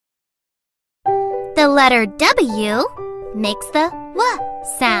The letter W makes the W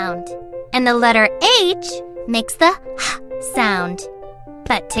sound, and the letter H makes the H sound.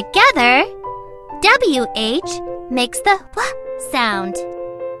 But together, WH makes the W sound.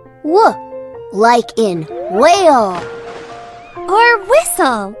 W, like in whale. Or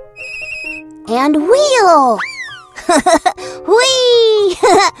whistle. And wheel. Whee!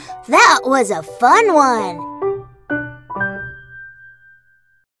 That was a fun one.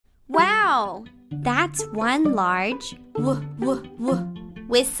 Wow! That's one large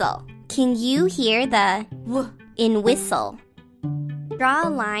whistle. Can you hear the w in whistle? Draw a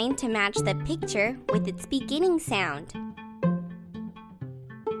line to match the picture with its beginning sound.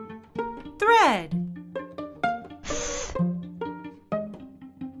 Thread.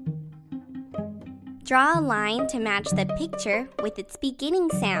 Draw a line to match the picture with its beginning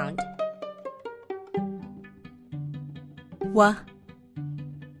sound. W.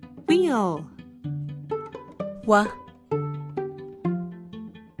 Wheel. W.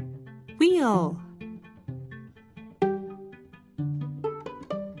 Wheel.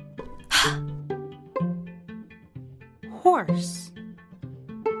 Horse.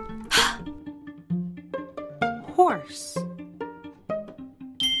 Horse.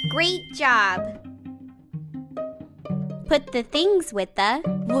 Great job! Put the things with the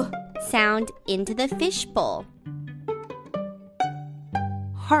w sound into the fishbowl.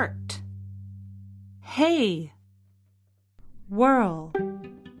 Heart. Hay. Whirl.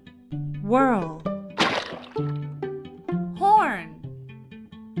 Whirl. Horn.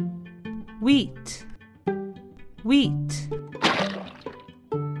 Wheat. Wheat.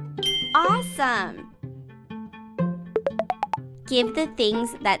 Awesome! Give the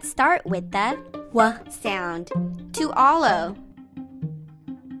things that start with the w sound to Olo.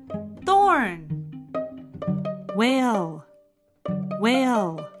 Thorn. Whale.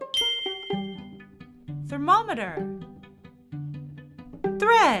 Whale. Thermometer.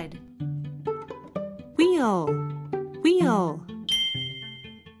 Thread. Wheel. Wheel.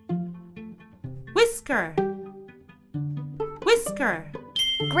 Whisker. Whisker.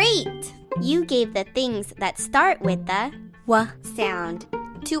 Great! You gave the things that start with the w sound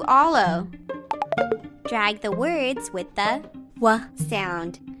to Olo. Drag the words with the w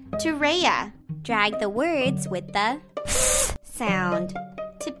sound to Rhea. Drag the words with the s sound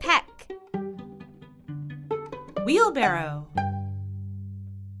to Peck. Wheelbarrow.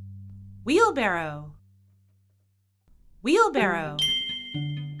 Wheelbarrow. Wheelbarrow.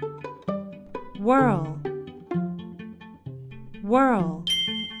 Whirl. Whirl.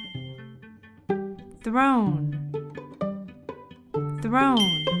 Throne.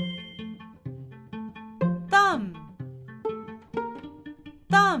 Throne. Thumb.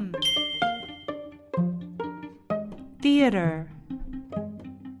 Thumb. Theater.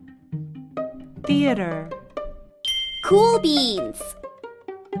 Theater. Cool beans!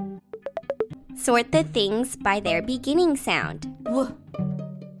 Sort the things by their beginning sound. W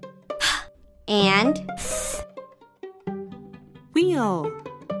and s. Wheel.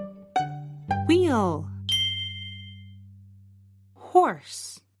 Wheel.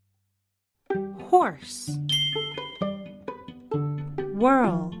 Horse. Horse.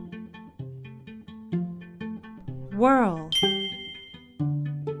 Whirl. Whirl.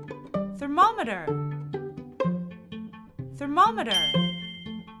 Thermometer. Thermometer.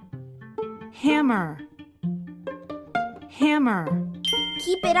 Hammer. Hammer.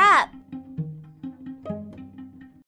 Keep it up!